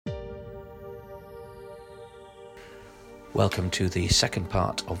Welcome to the second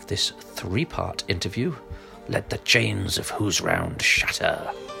part of this three-part interview. Let the chains of Who's Round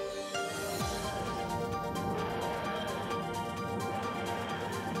shatter.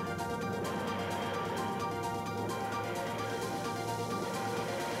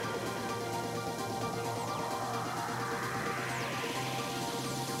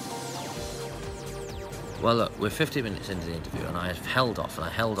 Well, look, we're 50 minutes into the interview, and I held off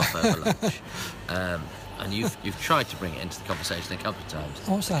over lunch. And you've tried to bring it into the conversation a couple of times.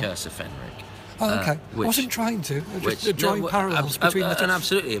 What's that? The Curse of Fenric. Oh, okay. I wasn't trying to. Just drawing parallels between the two. And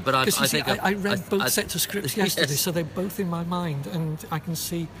absolutely, but I read both sets of scripts yesterday, so they're both in my mind, and I can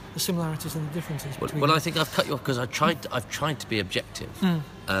see the similarities and the differences between them. Well, I think I've cut you off because I've tried to be objective.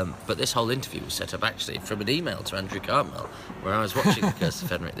 But this whole interview was set up actually from an email to Andrew Cartmel, where I was watching The Curse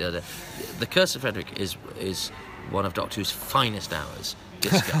of Fenric the other day. The Curse of Fenric is one of Doctor Who's finest hours.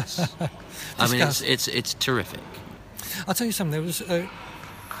 Discuss. I mean, it's terrific. I'll tell you something. There was a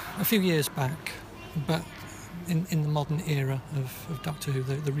few years back, but in the modern era of Doctor Who,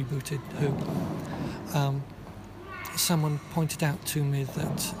 the rebooted Who, someone pointed out to me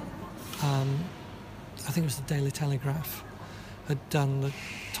that I think it was the Daily Telegraph had done the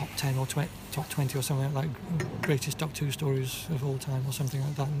top 10 or top 20 or something like greatest Doctor Who stories of all time or something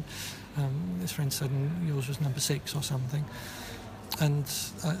like that. And this friend said yours was number 6 or something. And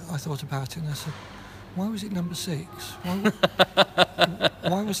I thought about it and I said, why was it number 6?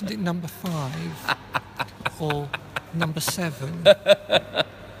 Why wasn't it number 5 or number 7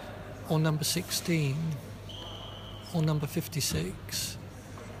 or number 16 or number 56?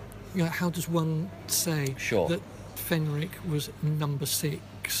 You know, how does one say that Fenric was number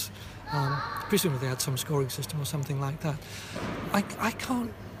 6? Presumably they had some scoring system or something like that. I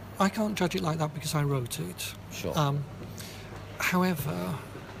can't judge it like that because I wrote it. Sure. However,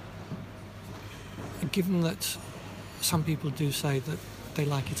 given that some people do say that they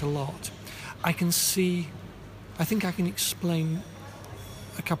like it a lot, I think I can explain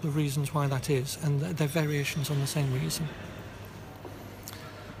a couple of reasons why that is, and they're variations on the same reason.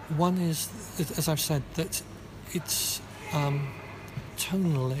 One is, as I've said, that it's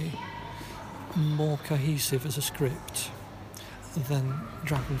tonally more cohesive as a script than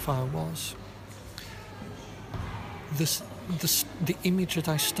Dragonfire was. The image that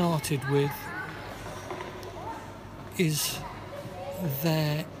I started with is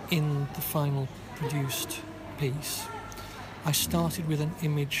there in the final produced piece. I started with an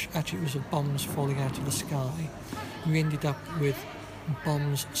image, actually it was of bombs falling out of the sky. We ended up with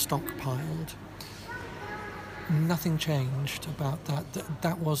bombs stockpiled. Nothing changed about that.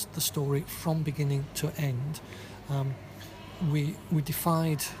 That was the story from beginning to end. We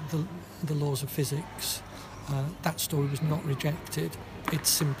defied the laws of physics. That story was not rejected. It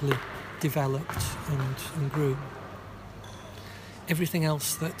simply developed and grew. Everything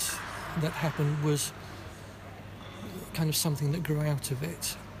else that happened was kind of something that grew out of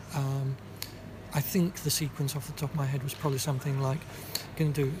it. I think the sequence off the top of my head was probably something like,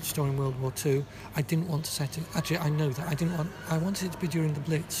 going to do a story in World War II. I didn't want to set it. Actually, I know that I wanted it to be during the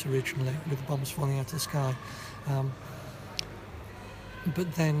Blitz originally, with the bombs falling out of the sky.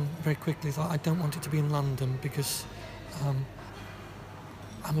 But then very quickly thought I don't want it to be in London because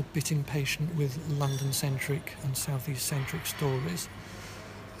I'm a bit impatient with London-centric and South-East-centric stories.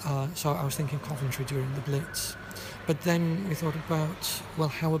 So I was thinking Coventry during the Blitz. But then we thought about, well,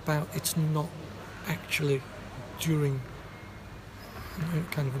 how about it's not actually during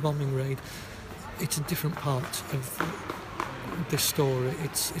kind of a bombing raid. It's a different part of this story.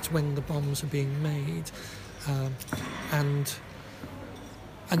 It's when the bombs are being made, and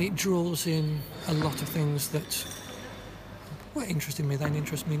it draws in a lot of things that were interesting me then,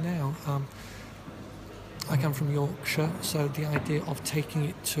 interest me now. I come from Yorkshire, so the idea of taking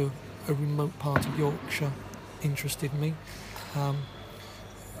it to a remote part of Yorkshire interested me.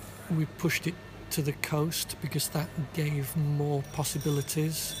 We pushed it to the coast because that gave more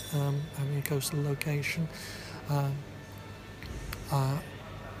possibilities, having a coastal location. I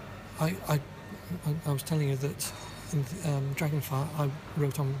was telling you that in Dragonfire I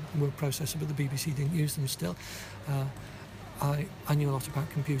wrote on word processor, but the BBC didn't use them still. I knew a lot about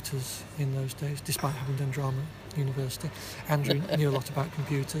computers in those days, despite having done drama at university. Andrew knew a lot about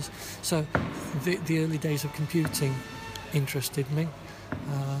computers. So the early days of computing interested me,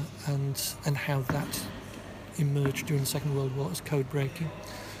 and how that emerged during the Second World War as code breaking.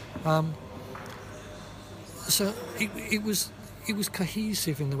 So it was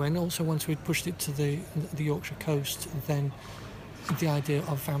cohesive in the way, and also once we'd pushed it to the Yorkshire coast, then the idea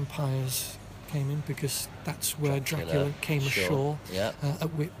of vampires came in, because that's where Dracula came ashore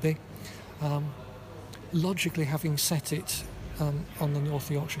at Whitby. logically, having set it on the North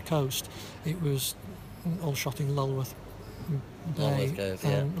Yorkshire coast, it was all shot in Lulworth Bay Lulworth Cove,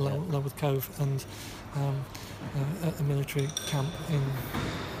 and yeah. Lulworth Cove, and a military camp in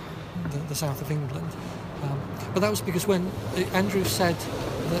the south of England. But that was because when Andrew said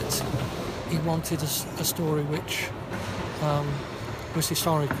that he wanted a story which was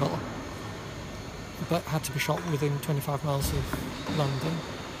historical, but had to be shot within 25 miles of London.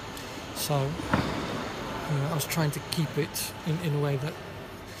 So I was trying to keep it in a way that,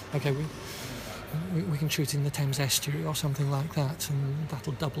 okay, we can shoot in the Thames estuary or something like that, and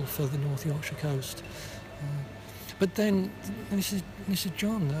that'll double for the North Yorkshire coast. But then this is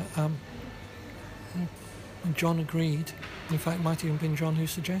John. John agreed. In fact, it might even been John who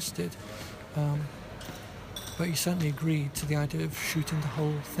suggested. But he certainly agreed to the idea of shooting the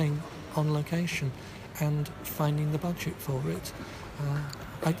whole thing on location and finding the budget for it.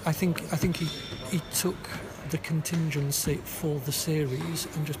 I think he took the contingency for the series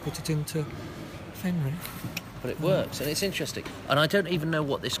and just put it into Fenric. But it works, and it's interesting. And I don't even know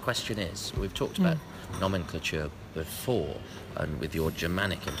what this question is. We've talked about nomenclature before, and with your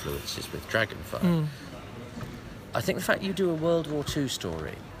Germanic influences with Dragonfire. I think the fact you do a World War II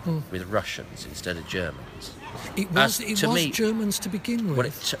story with Russians instead of Germans... It was Germans to begin with.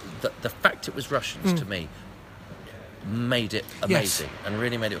 Well, the fact it was Russians, to me, made it amazing, and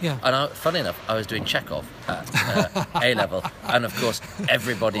really made it... Yeah. And funny enough, I was doing Chekhov at A-level, and of course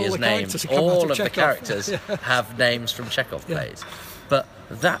everybody has names. All of the characters have names from Chekhov plays. But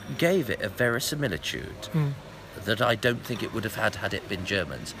that gave it a verisimilitude that I don't think it would have had it been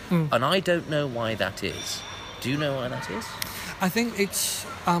Germans. And I don't know why that is. Do you know why that is? I think it's...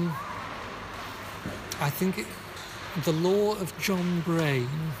 the law of John Brain.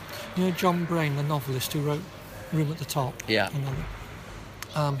 You know John Brain, the novelist who wrote Room at the Top? Yeah.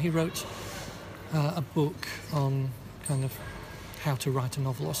 He wrote a book on kind of how to write a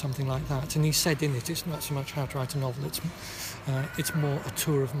novel or something like that. And he said in it, it's not so much how to write a novel, it's more a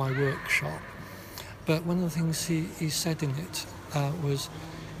tour of my workshop. But one of the things he said in it was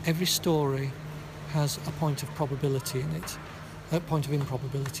every story has a point of probability in it, a point of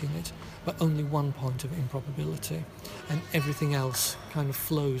improbability in it, but only one point of improbability, and everything else kind of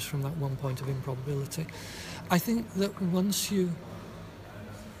flows from that one point of improbability. I think that once you,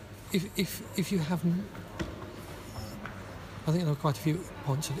 if you have, I think there are quite a few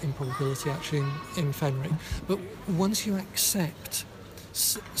points of improbability actually in Fenric, but once you accept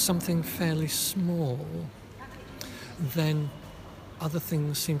something fairly small, then other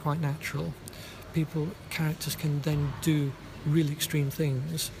things seem quite natural. Characters can then do really extreme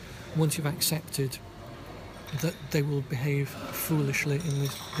things once you've accepted that they will behave foolishly in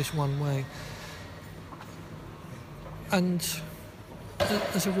this one way. And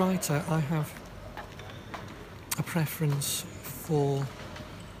as a writer, I have a preference for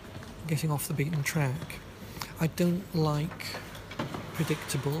getting off the beaten track. I don't like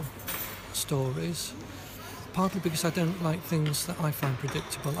predictable stories, partly because I don't like things that I find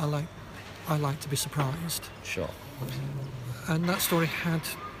predictable. I like to be surprised. Sure. And that story had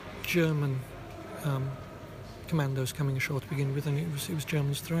German commandos coming ashore to begin with, and it was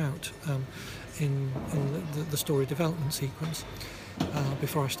Germans throughout in the story development sequence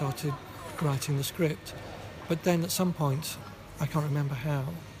before I started writing the script. But then at some point, I can't remember how,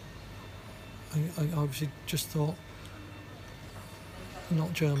 I obviously just thought,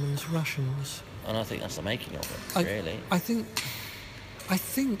 not Germans, Russians. And I think that's the making of it, really. I think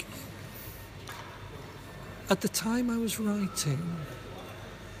at the time I was writing,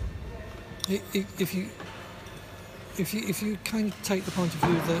 if you kind of take the point of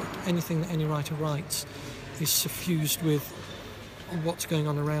view that anything that any writer writes is suffused with what's going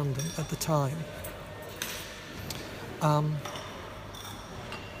on around them at the time, I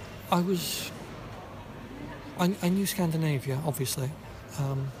knew Scandinavia, obviously.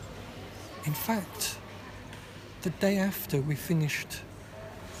 In fact, the day after we finished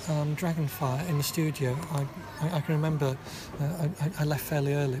Dragonfire in the studio, I can remember I left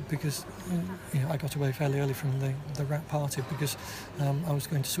fairly early because I got away fairly early from the rap party because I was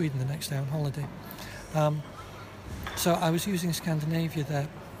going to Sweden the next day on holiday. So I was using Scandinavia there,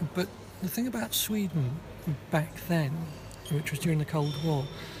 but the thing about Sweden back then, which was during the Cold War,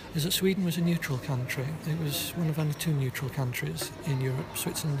 is that Sweden was a neutral country. It was one of only two neutral countries in Europe.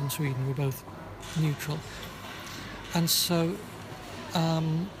 Switzerland and Sweden were both neutral. And so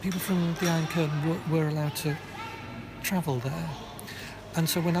people from the Iron Curtain were allowed to travel there. And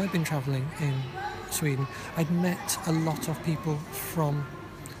so when I'd been travelling in Sweden, I'd met a lot of people from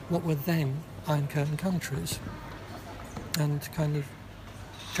what were then Iron Curtain countries. And kind of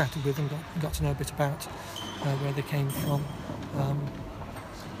chatted with them, got to know a bit about where they came from,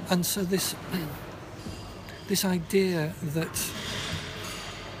 and so this idea that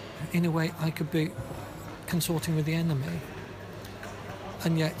in a way I could be consorting with the enemy,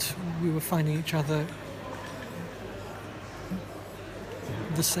 and yet we were finding each other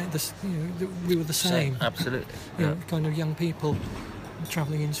the same. We were the same. Absolutely. Kind of young people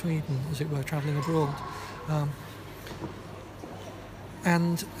travelling in Sweden, as it were, travelling abroad.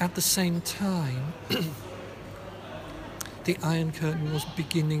 And at the same time, the Iron Curtain was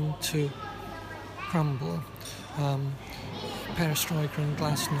beginning to crumble. Perestroika and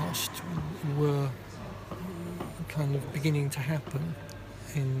glasnost were kind of beginning to happen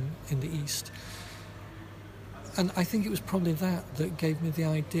in the East. And I think it was probably that gave me the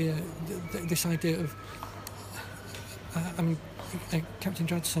idea, this idea of, Captain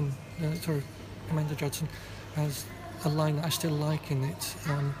Judson, Commander Judson, has a line that I still like in it.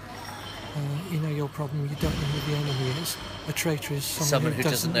 You know your problem, you don't know who the enemy is. A traitor is someone who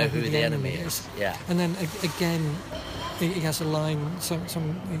doesn't know who the enemy is. Yeah. And then again, he has a line,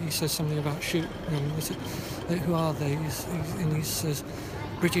 he says something about shoot them. Who are they? And he says,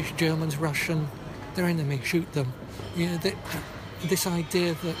 British, Germans, Russian, their enemy, shoot them. You know, this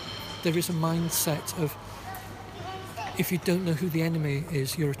idea that there is a mindset of, if you don't know who the enemy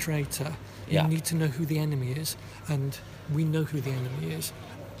is, you're a traitor. You need to know who the enemy is, and we know who the enemy is.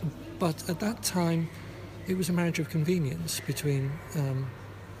 But at that time, it was a marriage of convenience between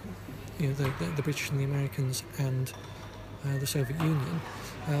the British and the Americans and the Soviet Union.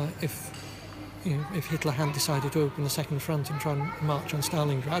 If Hitler hadn't decided to open the second front and try and march on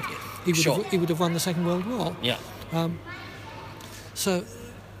Stalingrad, he would have won the Second World War. Yeah. So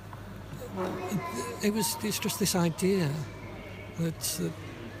it's just this idea that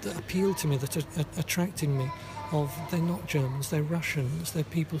appealed to me, that attracted me, of they're not Germans, they're Russians, they're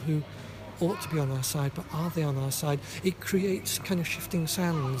people who ought to be on our side, but are they on our side? It creates kind of shifting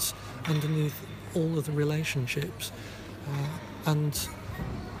sands underneath all of the relationships, and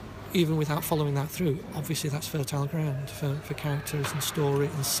even without following that through, obviously that's fertile ground for characters and story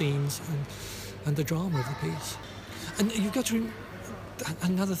and scenes and the drama of the piece. And you've got to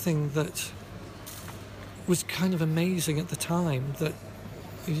another thing that was kind of amazing at the time, that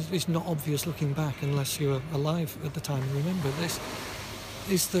is not obvious looking back unless you were alive at the time and remember this,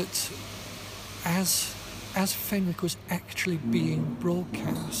 is that as Fenric was actually being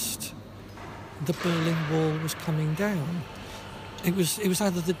broadcast, the Berlin Wall was coming down. It was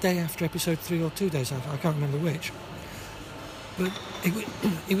either the day after episode 3 or 2 days after, I can't remember which. But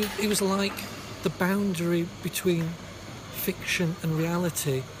it was like the boundary between fiction and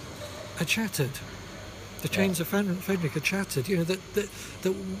reality had shattered. The chains of Fenric had shattered. You know,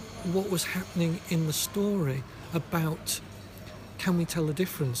 that what was happening in the story about, can we tell the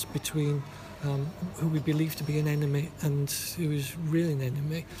difference between who we believe to be an enemy and who is really an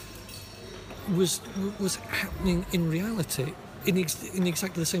enemy, was happening in reality, in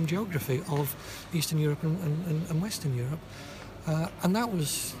exactly the same geography of Eastern Europe and Western Europe, and that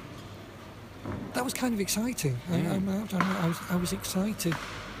was kind of exciting. I was excited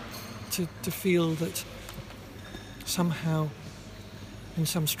to feel that somehow, in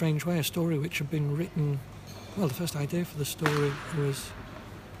some strange way, a story which had been written, well, the first idea for the story was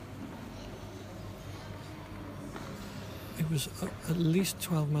at least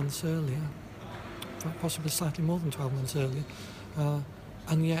 12 months earlier, possibly slightly more than 12 months earlier,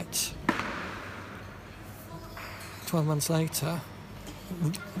 and yet 12 months later,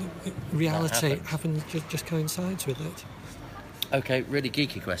 reality happens, just coincides with it. Okay, really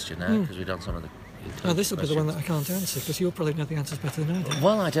geeky question now, because we've done some of the... this will be the one that I can't answer, because you'll probably know the answers better than I do.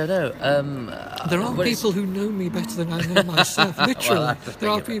 Well, I don't know. There are people who know me better than I know myself, literally. Well, there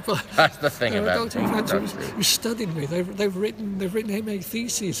are people... That's the thing about who studied me. They've written MA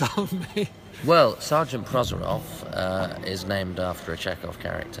theses on me. Well, Sergeant Prozorov is named after a Chekhov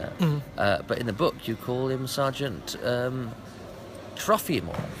character, but in the book you call him Sergeant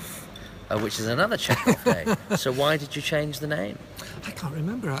Trofimov, which is another Chekhov name. So why did you change the name? I can't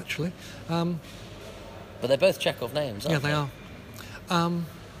remember, actually. But they're both Chekhov names, aren't they? Yeah, they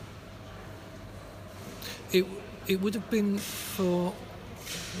are. It would have been for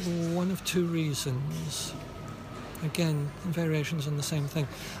one of two reasons. Again, variations on the same thing.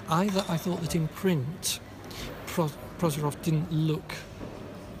 Either I thought that in print, Prozorov didn't look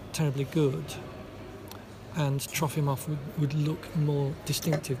terribly good, and Trofimov would look more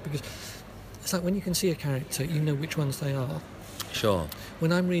distinctive, because it's like when you can see a character, you know which ones they are. Sure.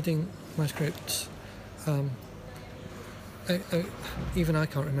 When I'm reading my scripts, even I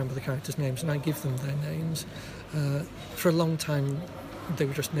can't remember the characters' names, and I give them their names. For a long time, they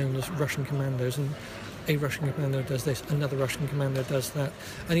were just known as Russian commandos, and a Russian commando does this, another Russian commando does that.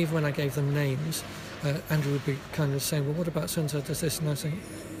 And even when I gave them names, Andrew would be kind of saying, well, what about so-and-so does this? And I was saying,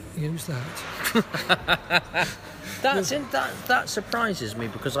 use that. That surprises me,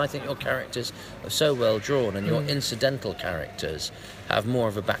 because I think your characters are so well drawn, and your incidental characters have more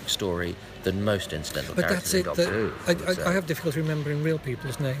of a backstory than most incidental characters in Doctor Who. I have difficulty remembering real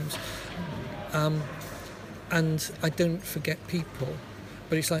people's names, and I don't forget people.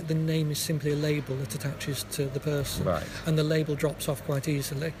 But it's like the name is simply a label that attaches to the person, right. And the label drops off quite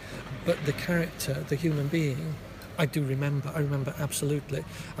easily. But the character, the human being, I do remember. I remember absolutely.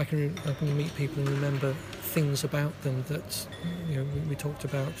 I can meet people and remember things about them that we talked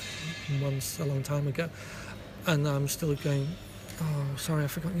about once a long time ago, and I'm still going, oh, sorry,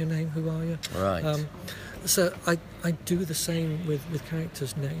 I've forgotten your name. Who are you? Right. So I do the same with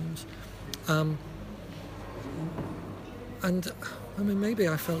characters' names, and. I mean, maybe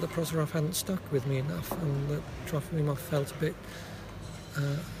I felt that Proserov hadn't stuck with me enough, and that Trofimov felt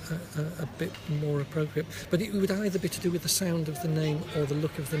a bit more appropriate. But it would either be to do with the sound of the name or the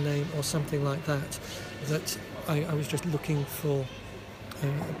look of the name or something like that. That I was just looking for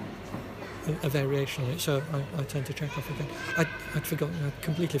a variation on it. So I turned to Chekhov again. I'd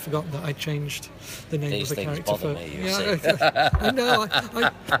completely forgotten that I changed the name These of the things character. bother me, you see. I know.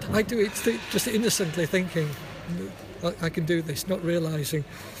 I do it just innocently, thinking I can do this, not realising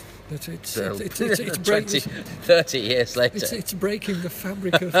that it's 30 years later. It's breaking the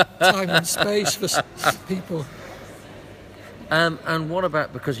fabric of time and space for people. And what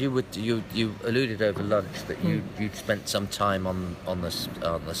about, because you alluded over lunch that you'd spent some time on the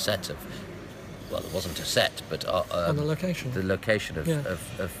set of, well, it wasn't a set, but on the location. The location of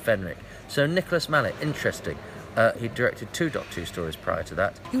Fenric. So Nicholas Mallet, interesting. He directed 2 Doctor Who stories prior to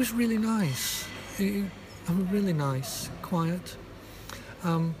that. He was really nice. Really nice, quiet.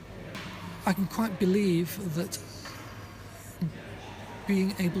 I can quite believe that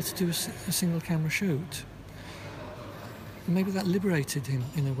being able to do a single camera shoot, maybe that liberated him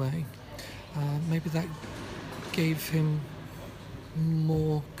in a way. Maybe that gave him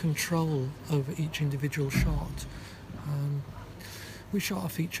more control over each individual shot. We shot a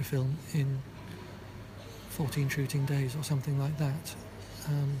feature film in 14 shooting days or something like that.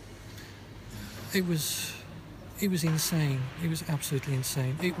 It was insane. It was absolutely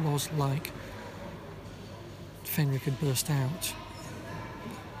insane. It was like Fenric had burst out.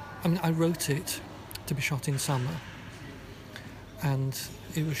 I mean, I wrote it to be shot in summer, and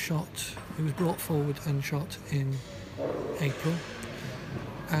it was brought forward and shot in April,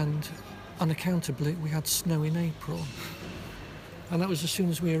 and unaccountably we had snow in April. And that was as soon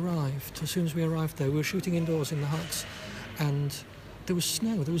as we arrived. As soon as we arrived there, we were shooting indoors in the huts, and there was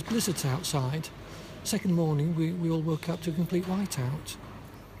snow, there was blizzards outside. Second morning, we all woke up to a complete whiteout.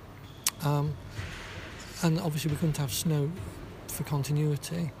 And obviously we couldn't have snow for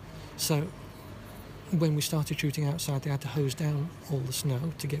continuity. So when we started shooting outside, they had to hose down all the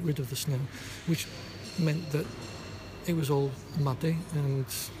snow to get rid of the snow, which meant that it was all muddy, and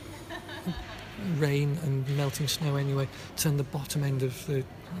rain and melting snow anyway turned the bottom end of the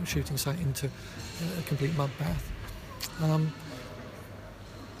shooting site into a complete mud bath.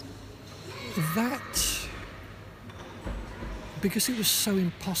 That, because it was so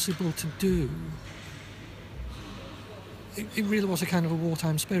impossible to do, it really was a kind of a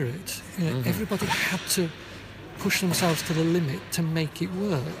wartime spirit. Everybody had to push themselves to the limit to make it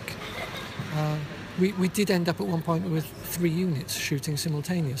work. We did end up at one point with 3 units shooting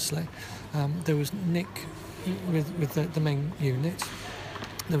simultaneously. There was Nick with the main unit.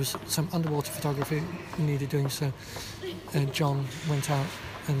 There was some underwater photography needed doing, so John went out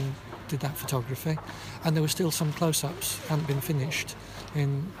and did that photography, and there were still some close-ups hadn't been finished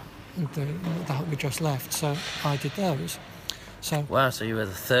in the hut we just left, so I did those. So wow, so you were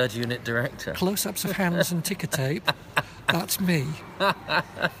the 3rd unit director. Close-ups of hands and ticker tape, that's me.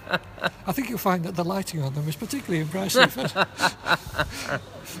 I think you'll find that the lighting on them is particularly impressive.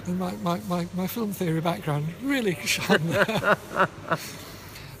 And my film theory background really shone there.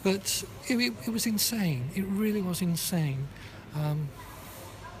 But it was insane. It really was insane.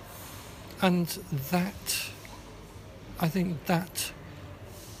 And that, I think that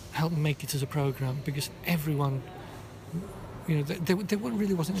helped make it as a programme, because everyone, there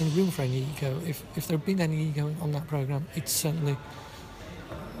really wasn't any room for any ego. If there had been any ego on that programme, it certainly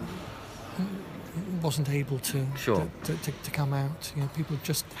wasn't able to come out. People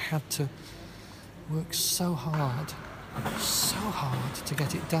just had to work so hard to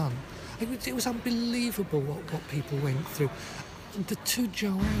get it done. It was unbelievable what people went through. The 2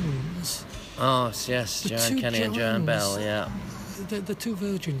 Joannes. Oh yes, Joanne Kenny and Joanne Bell. Yeah. the two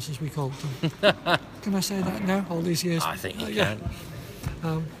virgins, as we called them. Can I say that now, all these years? I think you yeah.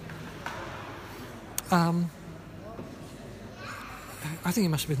 can. I think it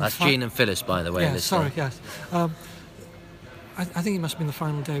must have been That's Jean and Phyllis, by the way. Yeah, listener. sorry, yes. I think it must have been the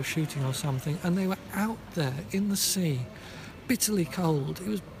final day of shooting or something, and they were out there in the sea, bitterly cold. It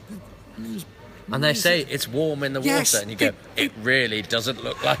was And they say it's warm in the Yes, water, and you go, it really doesn't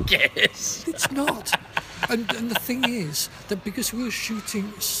look like it is. It's not. And the thing is that because we were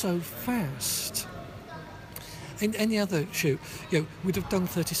shooting so fast, in any other shoot, we'd have done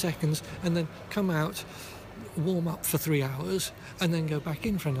 30 seconds and then come out, warm up for 3 hours, and then go back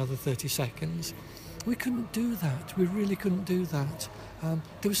in for another 30 seconds. We couldn't do that. We really couldn't do that.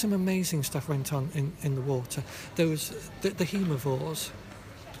 There was some amazing stuff went on in the water. There was the hemovores.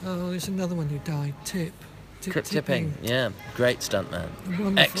 Oh, there's another one who died. Tipping, yeah. Great stuntman.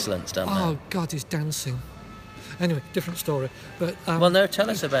 Wonderful. Excellent stuntman. Oh, God, he's dancing. Anyway, different story. But well, no, tell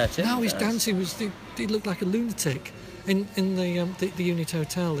us about it. No, his dancing he looked like a lunatic. In the unit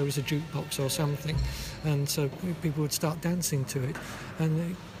hotel, there was a jukebox or something, and so people would start dancing to it.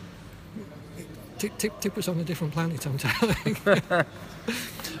 And Tip was on a different planet, I'm telling.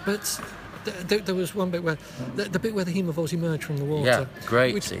 But there was one bit where the bit where the hemovores emerge from the water. Yeah,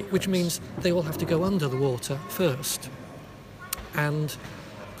 great which means they all have to go under the water first, and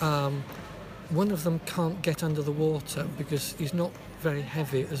one of them can't get under the water because he's not very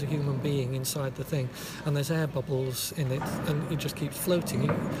heavy as a human being inside the thing, and there's air bubbles in it, and he just keeps floating. He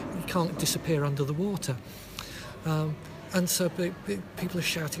can't disappear under the water. And so people are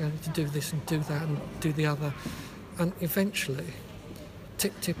shouting, I need to do this and do that and do the other. And eventually,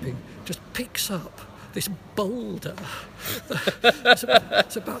 Tipping just picks up this boulder.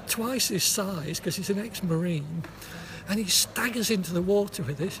 It's about twice his size because he's an ex-Marine. And he staggers into the water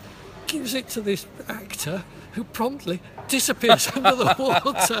with it, gives it to this actor who promptly disappears under the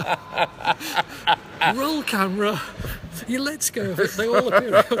water. Roll camera. He lets go of it. They all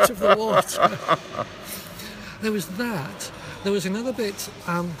appear out of the water. There was that. There was another bit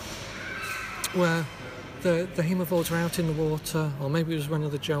where the hemovores were out in the water, or maybe it was one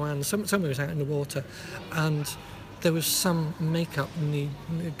of the Joannes. Somebody was out in the water, and there was some makeup, and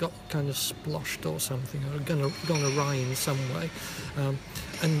it got kind of sploshed or something, or gone awry in some way.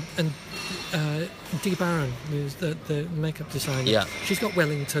 And Dee Barron, who's the makeup designer, she's got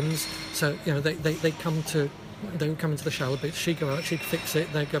Wellingtons, so they come into the shallow bits. She'd go out, she'd fix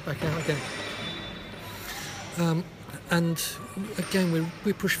it, they'd go back out again. And again,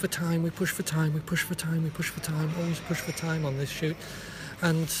 we push for time, always push for time on this shoot.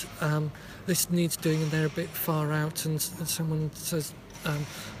 And this needs doing, and they're a bit far out, and someone says, I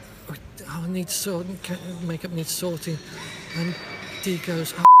need sorting, makeup needs sorting. And Dee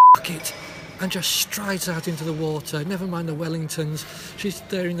goes, fuck it, and just strides out into the water, never mind the Wellingtons. She's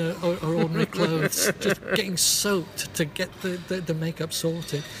there in her ordinary clothes, just getting soaked to get the makeup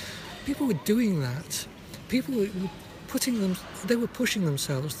sorted. People were doing that. People were they were pushing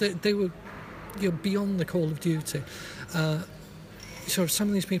themselves. They were beyond the call of duty. So some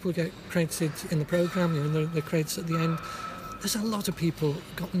of these people get credited in the programme, the credits at the end. There's a lot of people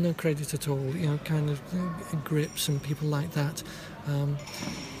got no credit at all, kind of grips and people like that,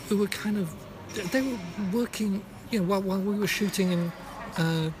 who were they were working, while we were shooting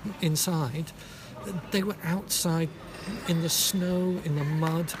inside, they were outside in the snow, in the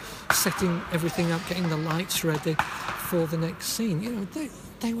mud, setting everything up, getting the lights ready for the next scene.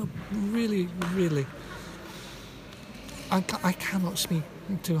 They were really, really... I cannot speak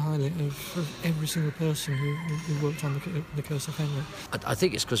too highly of every single person who worked on the Curse of Henry. I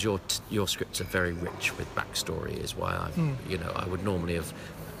think it's because your scripts are very rich with backstory, is why I would normally have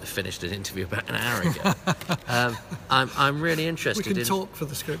finished an interview about an hour ago. I'm really interested. We can talk for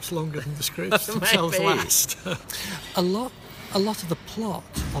the scripts longer than the scripts themselves last. A lot of the plot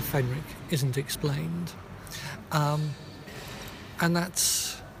of Fenric isn't explained, and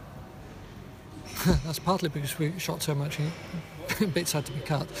that's partly because we shot so much and bits had to be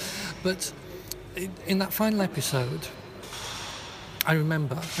cut. But in that final episode, I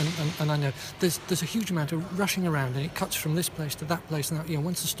remember, and I know, there's a huge amount of rushing around, and it cuts from this place to that place, and that,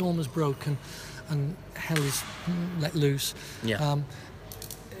 once the storm has broken and hell is let loose,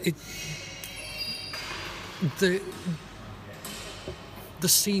 the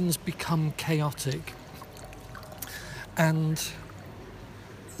scenes become chaotic, and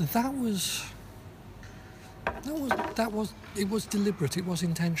it was deliberate, it was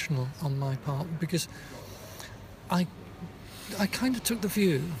intentional on my part, because I kind of took the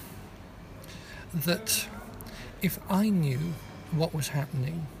view that if I knew what was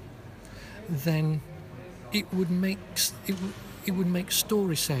happening, then it would it would make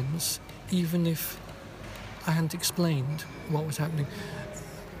story sense even if I hadn't explained what was happening.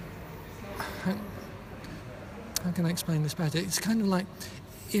 How can I explain this better? It's kind of like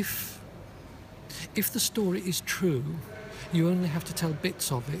if the story is true, you only have to tell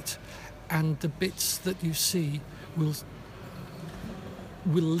bits of it, and the bits that you see will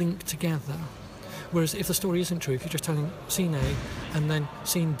link together. Whereas if the story isn't true, if you're just telling scene A and then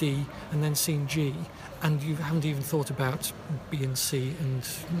scene D and then scene G, and you haven't even thought about B and C and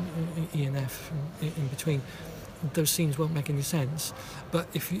E and F in between, those scenes won't make any sense. But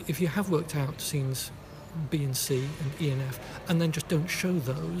if you have worked out scenes B and C and E and F and then just don't show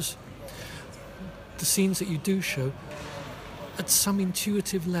those, the scenes that you do show at some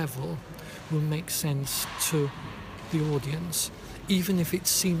intuitive level will make sense to the audience, even if it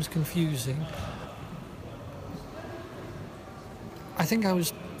seems confusing. I think I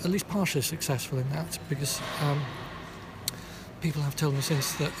was at least partially successful in that, because people have told me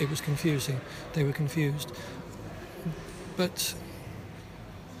since that it was confusing. They were confused. But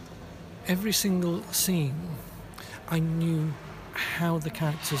every single scene, I knew how the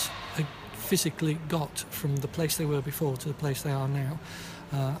characters had physically got from the place they were before to the place they are now.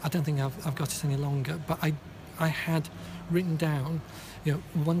 I don't think I've got it any longer, but I had written down,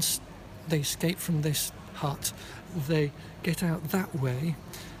 once they escape from this hut, they get out that way,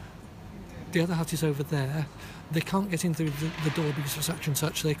 the other hut is over there, they can't get in through the door because of such and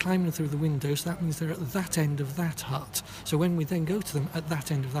such, they climb in through the window, so that means they're at that end of that hut. So when we then go to them at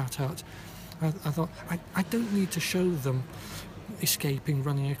that end of that hut, I thought, I don't need to show them escaping,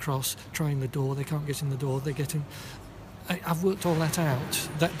 running across, trying the door, they can't get in the door, they get in. I've worked all that out.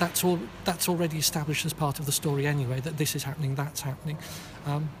 That's already established as part of the story anyway, that this is happening, that's happening.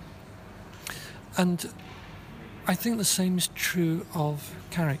 And I think the same is true of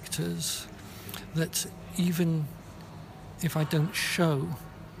characters, that even if I don't show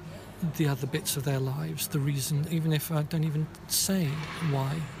the other bits of their lives, the reason, even if I don't even say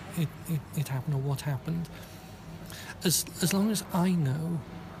why it happened or what happened, as long as I know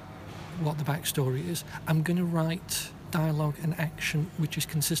what the backstory is, I'm going to write dialogue and action which is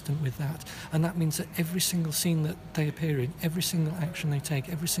consistent with that. And that means that every single scene that they appear in, every single action they take,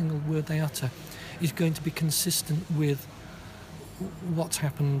 every single word they utter is going to be consistent with what's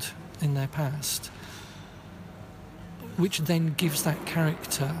happened in their past, which then gives that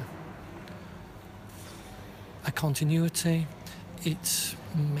character a continuity. It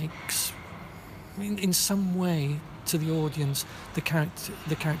makes, in some way, to the audience, the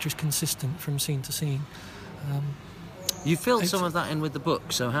character is consistent from scene to scene. You filled some of that in with the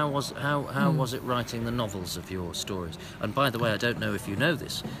book, so how was it writing the novels of your stories? And by the way, I don't know if you know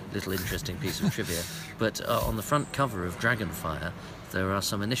this little interesting piece of trivia, but on the front cover of Dragonfire, there are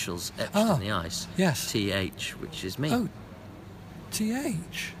some initials etched in the ice. Yes. TH, which is me. Oh,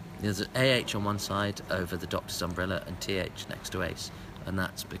 TH. There's an AH on one side over the Doctor's umbrella and TH next to Ace. And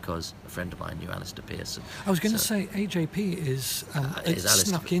that's because a friend of mine knew Alistair Pearson. I was going to say AJP is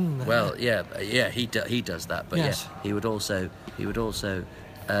snuck in there. Well, yeah, he does that, but yes. Yeah, he would also.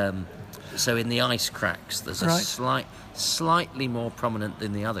 So in the ice cracks, there's a slightly more prominent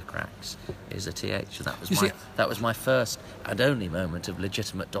than the other cracks is a TH. That was my first and only moment of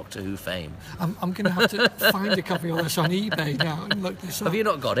legitimate Doctor Who fame. I'm going to have to find a copy of this on eBay now and look this up. Have you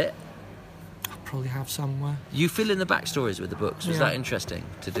not got it? Probably have somewhere. You fill in the backstories with the books. Was that interesting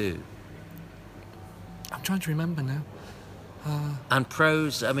to do? I'm trying to remember now. And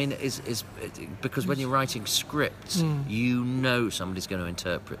prose, I mean, is because when you're writing scripts, you know somebody's going to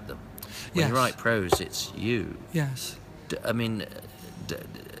interpret them. When you write prose, it's you. Yes.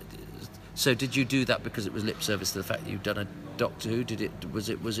 So did you do that because it was lip service to the fact that you'd done a Doctor Who? Was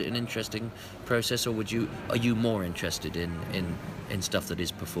it an interesting process, or are you more interested in stuff that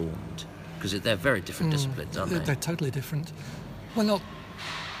is performed? Because they're very different disciplines, aren't they? They're totally different. Well,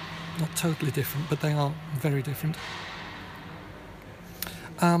 not totally different, but they are very different.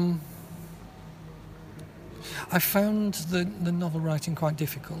 I found the novel writing quite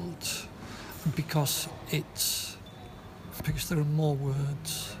difficult because there are more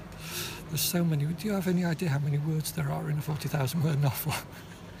words. There's so many. Do you have any idea how many words there are in a 40,000 word novel?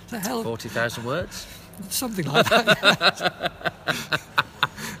 40,000 words? Something like that.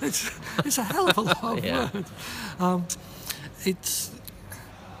 Yes. It's a hell of a lot of words.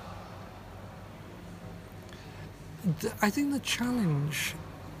 I think the challenge,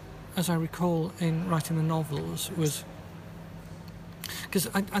 as I recall, in writing the novels was, because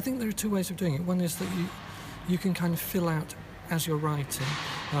I think there are two ways of doing it. One is that you can kind of fill out as you're writing,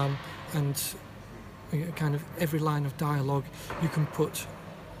 and kind of every line of dialogue you can put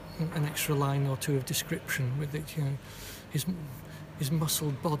an extra line or two of description with it, his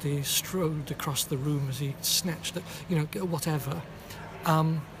muscled body strode across the room as he snatched it, whatever.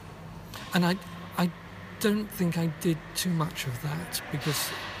 And I don't think I did too much of that because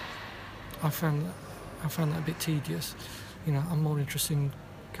I found that a bit tedious. I'm more interested in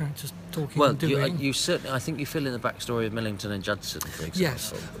characters talking and doing. Well, you certainly. I think you fill in the backstory of Millington and Judson, for example.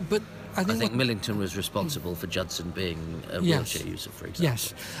 Yes, but I think Millington was responsible for Judson being a wheelchair user, for example.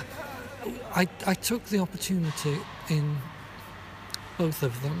 Yes, I took the opportunity in both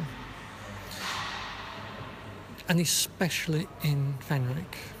of them, and especially in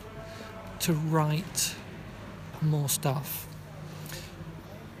Fenric, to write more stuff.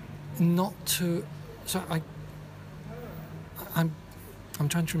 I'm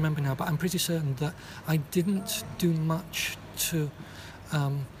trying to remember now, but I'm pretty certain that I didn't do much to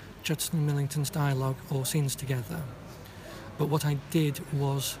Judson and Millington's dialogue or scenes together. But what I did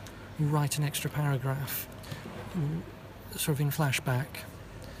was write an extra paragraph, sort of in flashback,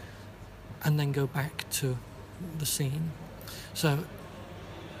 and then go back to the scene. So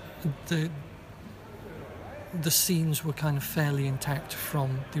the scenes were kind of fairly intact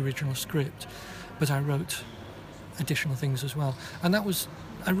from the original script, but I wrote additional things as well, and I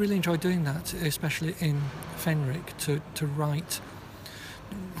really enjoyed doing that, especially in Fenric, to write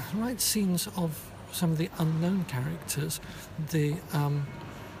scenes of some of the unknown characters, the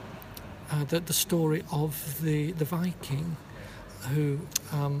story of the Viking who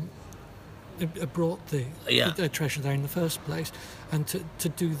brought the treasure there in the first place, and to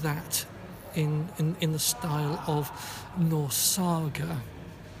do that in the style of Norse saga.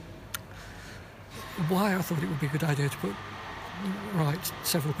 Why I thought it would be a good idea to write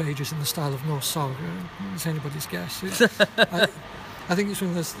several pages in the style of Norse saga is anybody's guess. I think it's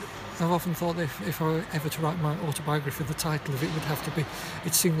one of those. I've often thought that if I were ever to write my autobiography, the title of it would have to be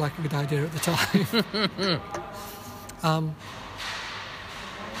 "It Seemed Like a Good Idea at the Time."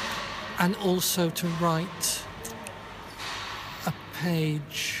 And also to write a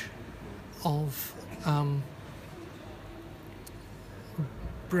page of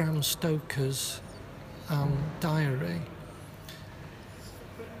Bram Stoker's diary,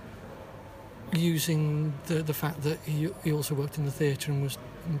 using the fact that he also worked in the theatre and was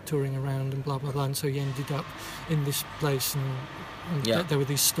touring around and blah blah blah, and so he ended up in this place, and there were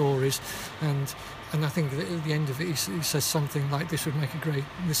these stories, and I think that at the end of it he says something like, this is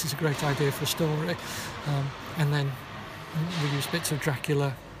a great idea for a story, and then we use bits of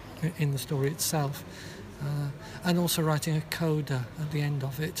Dracula in the story itself, and also writing a coda at the end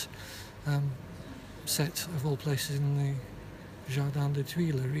of it, set of all places in the Jardin des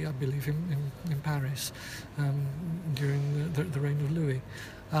Tuileries, I believe, in Paris, during the reign of Louis.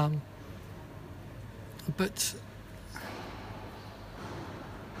 But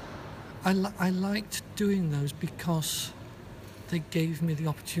I liked doing those because they gave me the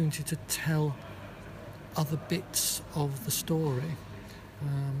opportunity to tell other bits of the story.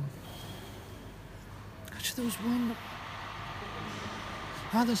 Actually, there was one.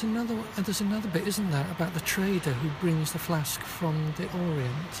 There's another bit, isn't there, about the trader who brings the flask from the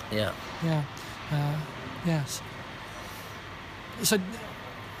Orient? Yeah. Yeah. Yes. So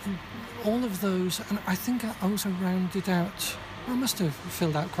all of those, and I think I also rounded out. I must have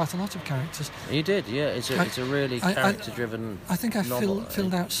filled out quite a lot of characters. You did, yeah. It's a really character-driven. I think I novel,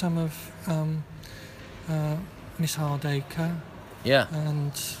 filled out some of Miss Hadoke. Yeah.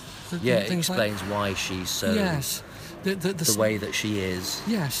 And it explains why she's so. Yes. The way that she is.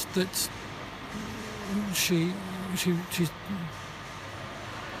 Yes, that she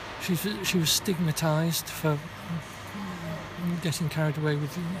was stigmatised for getting carried away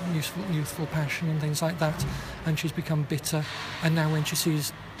with youthful passion and things like that, and she's become bitter, and now when she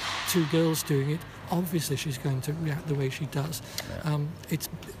sees two girls doing it, obviously she's going to react the way she does. Yeah.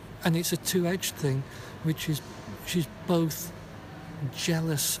 It's a two-edged thing, which is she's both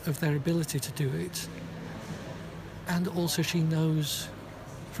jealous of their ability to do it, and also she knows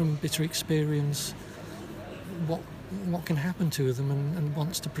from bitter experience what can happen to them, and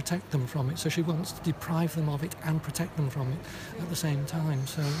wants to protect them from it. So she wants to deprive them of it and protect them from it at the same time.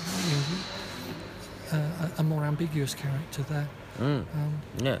 So a more ambiguous character there.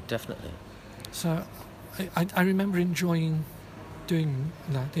 Yeah, definitely. So I remember enjoying doing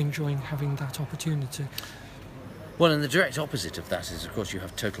that, enjoying having that opportunity. Well, and the direct opposite of that is, of course, you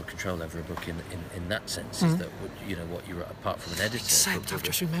have total control over a book in that sense. Is that what you write, apart from an editor? Except I've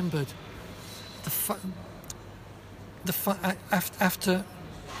just remembered after,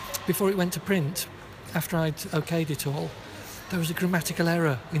 before it went to print, after I'd okayed it all, there was a grammatical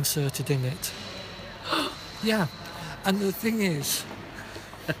error inserted in it. Yeah, and the thing is,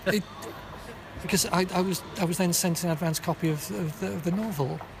 because I was then sent an advance copy of the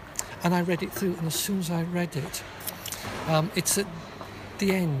novel, and I read it through. And as soon as I read it, it's at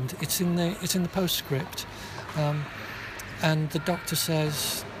the end. It's in the postscript, and the doctor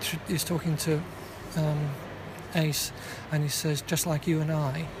says he's talking to Ace, and he says, "Just like you and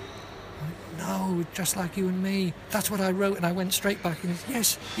I." No, just like you and me. That's what I wrote, and I went straight back and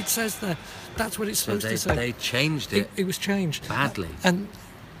yes, it says there. That's what it's supposed to say. They changed it. It was changed badly, and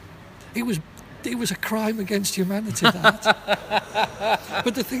it was a crime against humanity. That.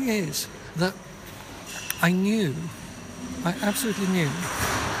 But the thing is that I absolutely knew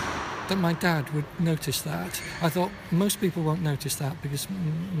that my dad would notice that. I thought most people won't notice that because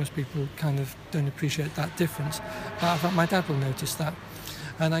most people kind of don't appreciate that difference. But I thought my dad will notice that.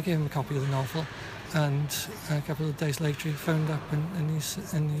 And I gave him a copy of the novel, and a couple of days later he phoned up and he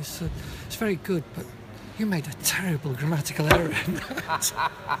said, "It's very good, but you made a terrible grammatical error in that."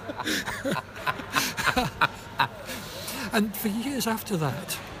 And for years after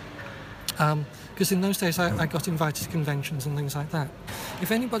that, because in those days I got invited to conventions and things like that,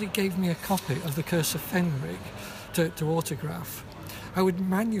 if anybody gave me a copy of The Curse of Fenric to autograph, I would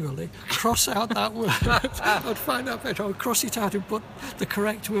manually cross out that word. I would find out better. I would cross it out and put the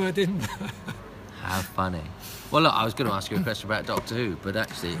correct word in there. How funny. Well, look, I was going to ask you a question about Doctor Who, but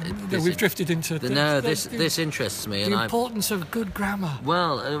actually... we've drifted into... This interests me. The importance of good grammar.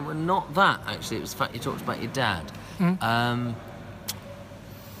 Well, not that, actually. It was the fact you talked about your dad.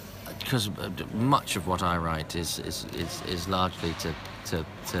 Because much of what I write is largely to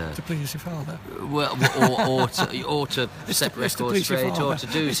please your father. Well, or to set records straight, or to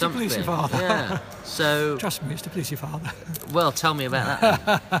do something. To please your father. Yeah. So trust me, it's to please your father. Well, tell me about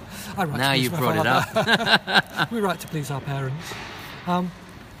that. I write now you've brought it up. We write to please our parents.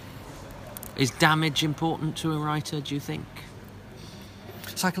 Is damage important to a writer? Do you think?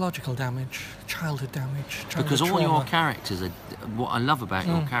 Psychological damage, childhood damage, because all trauma. Your characters are. What I love about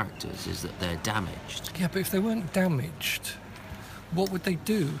your characters is that they're damaged. Yeah, but if they weren't damaged, what would they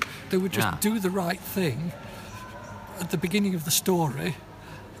do? They would just do the right thing at the beginning of the story.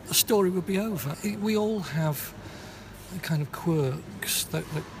 The story would be over. We all have kind of quirks that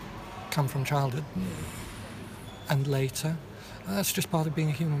come from childhood and later. That's just part of being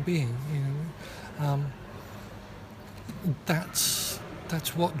a human being, you know. That's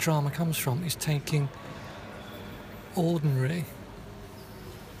what drama comes from, is taking ordinary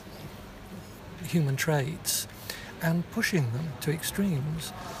human traits and pushing them to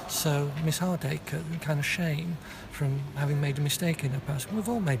extremes. So Miss Hadoke, kind of shame from having made a mistake in her past. We've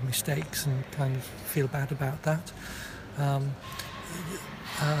all made mistakes and kind of feel bad about that.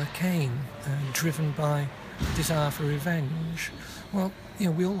 Cain, driven by desire for revenge. Well, you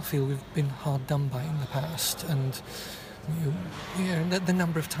know, we all feel we've been hard done by in the past, and the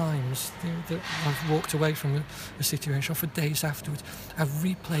number of times that I've walked away from a situation for days afterwards, I've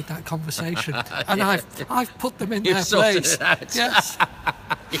replayed that conversation and I've put them in their place. It out. Yes,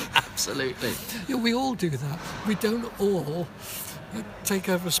 yeah, absolutely. Yeah, we all do that. We don't all take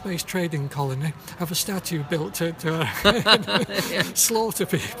over a space trading colony, have a statue built to slaughter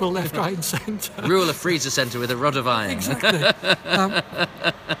people left, right, and centre. Rule a freezer centre with a rod of iron. Exactly.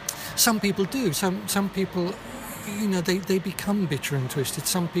 Some people do. Some people, you know, they become bitter and twisted.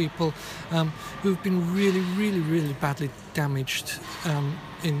 Some people who've been really, really, really badly damaged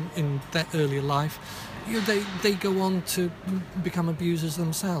in their earlier life, you know, they go on to become abusers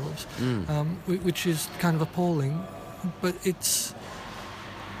themselves, which is kind of appalling. But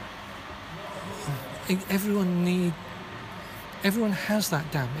everyone has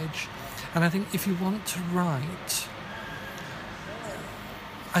that damage, and I think if you want to write,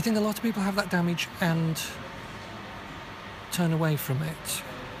 I think a lot of people have that damage and turn away from it.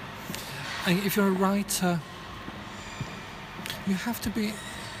 And if you're a writer, you have to be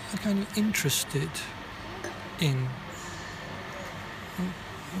kind of interested in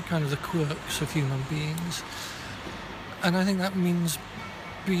kind of the quirks of human beings. And I think that means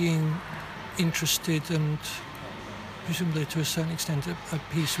being interested and presumably to a certain extent at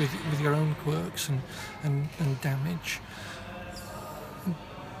peace with your own quirks and damage.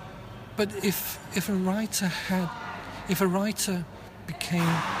 But if a writer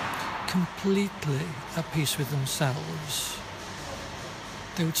became completely at peace with themselves,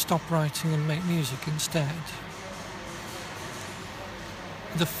 they would stop writing and make music instead.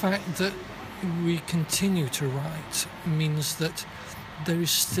 The fact that we continue to write means that there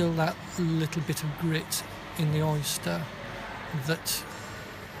is still that little bit of grit in the oyster that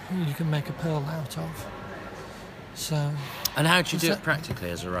you can make a pearl out of. So. And how do you do it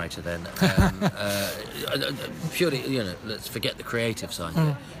practically as a writer then? Purely, let's forget the creative side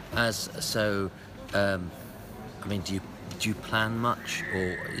of it. I mean, do you plan much,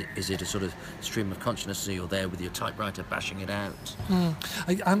 or is it a sort of stream of consciousness, so you're there with your typewriter bashing it out?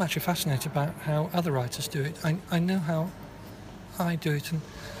 I'm actually fascinated about how other writers do it. I know how I do it, and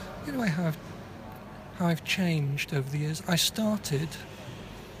in a way how I've changed over the years. I started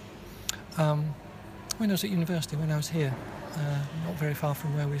when I was at university, when I was here, not very far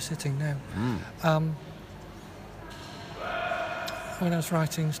from where we're sitting now. When I was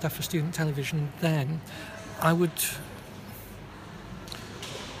writing stuff for student television then, I would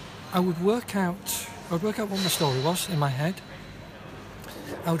work out what my story was in my head.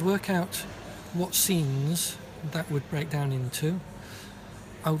 I would work out what scenes that would break down into.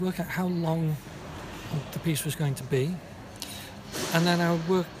 I would work out how long the piece was going to be, and then I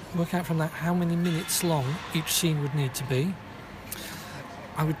would work out from that how many minutes long each scene would need to be.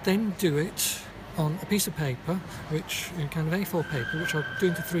 I would then do it on a piece of paper, kind of A4 paper, which I'd do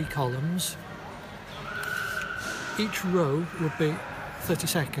into 3 columns. Each row would be 30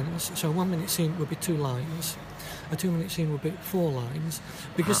 seconds, so a 1 minute scene would be 2 lines. A 2 minute scene would be 4 lines.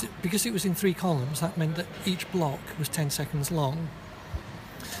 Because it was in 3 columns, that meant that each block was 10 seconds long.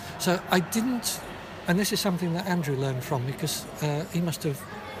 So I didn't, and this is something that Andrew learned from, because he must have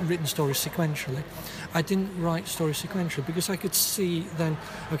written stories sequentially. I didn't write stories sequentially because I could see then,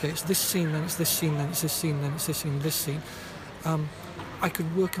 okay, it's this scene, then it's this scene, then it's this scene, then it's this scene, this scene. I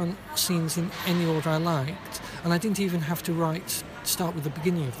could work on scenes in any order I liked, and I didn't even have to start with the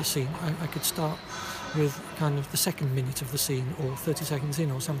beginning of the scene. I could start with kind of the second minute of the scene, or 30 seconds in,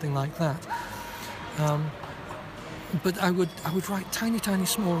 or something like that. But I would write tiny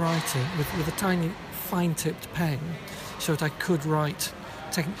small writing with a tiny fine-tipped pen, so that I could write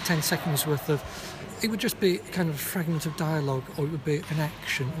 10 seconds worth of. It would just be kind of a fragment of dialogue, or it would be an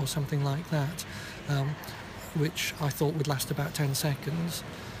action or something like that, which I thought would last about 10 seconds.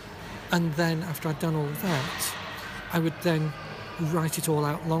 And then after I'd done all of that, I would then write it all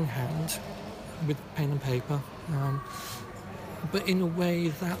out longhand with pen and paper, but in a way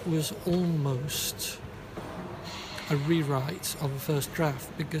that was almost a rewrite of a first draft,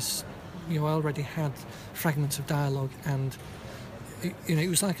 because I already had fragments of dialogue, and it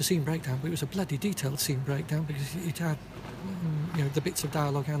was like a scene breakdown, but it was a bloody detailed scene breakdown, because it had the bits of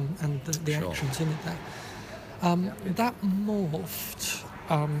dialogue and the Sure. actions in it there. That morphed.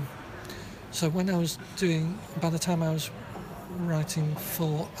 So when I was by the time I was writing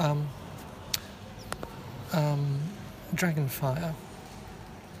for Dragonfire,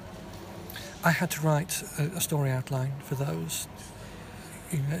 I had to write a story outline for those.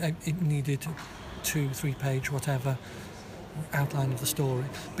 It needed 2-3 page, whatever, outline of the story,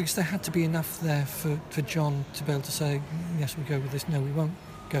 because there had to be enough there for John to be able to say, yes, we'll go with this, no, we won't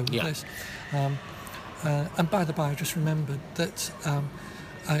go with this. And by the by, I just remembered that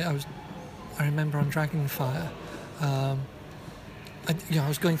I remember on Dragonfire, I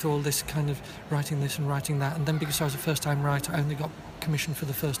was going through all this kind of writing this and writing that, and then because I was a first-time writer, I only got commissioned for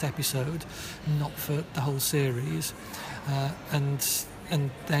the first episode, not for the whole series, and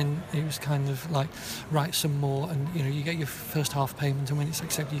then it was kind of like, write some more, and you get your first half payment, and when it's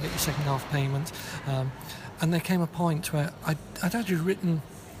accepted you get your second half payment, and there came a point where I'd actually written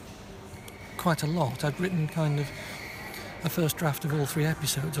quite a lot. I'd written kind of a first draft of all 3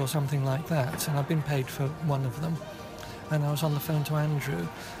 episodes or something like that, and I'd been paid for one of them. And I was on the phone to Andrew,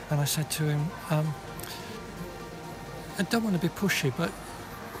 and I said to him, I don't want to be pushy, but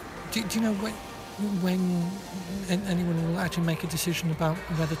do you know when anyone will actually make a decision about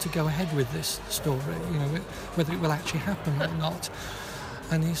whether to go ahead with this story, whether it will actually happen or not?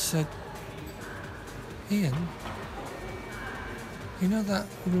 And he said, Ian, you know that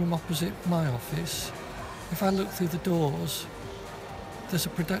room opposite my office? If I look through the doors, there's a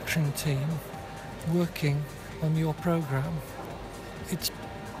production team working on your programme. It's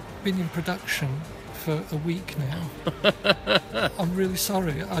been in production for a week now. I'm really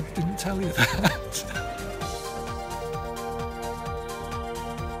sorry I didn't tell you that.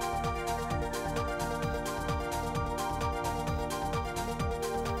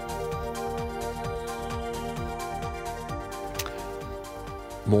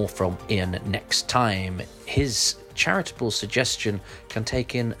 More from Ian next time. His charitable suggestion can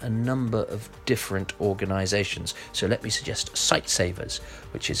take in a number of different organisations. So let me suggest Sightsavers,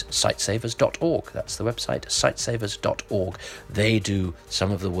 which is sightsavers.org. That's the website, sightsavers.org. They do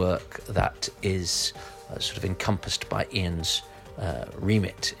some of the work that is sort of encompassed by Ian's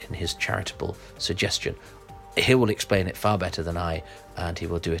remit in his charitable suggestion. He will explain it far better than I, and he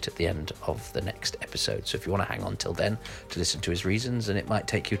will do it at the end of the next episode. So if you want to hang on till then to listen to his reasons, and it might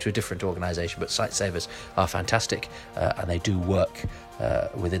take you to a different organisation, but Sightsavers are fantastic, and they do work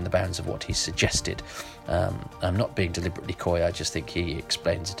within the bounds of what he's suggested. I'm not being deliberately coy, I just think he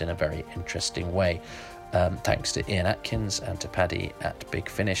explains it in a very interesting way. Thanks to Ian Atkins and to Paddy at Big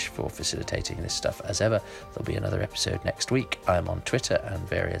Finish for facilitating this stuff as ever. There'll be another episode next week. I'm on Twitter and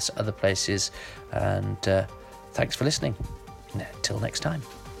various other places, and thanks for listening. Till next time.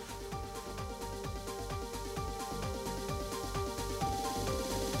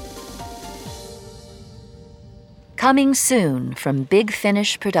 Coming soon from Big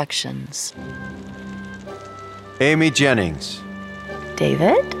Finish Productions. Amy Jennings.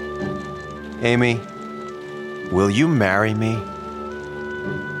 David? Amy, will you marry me?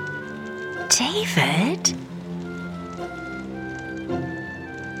 David?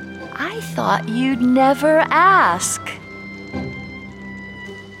 I thought you'd never ask.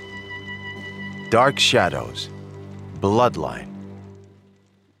 Dark Shadows. Bloodline.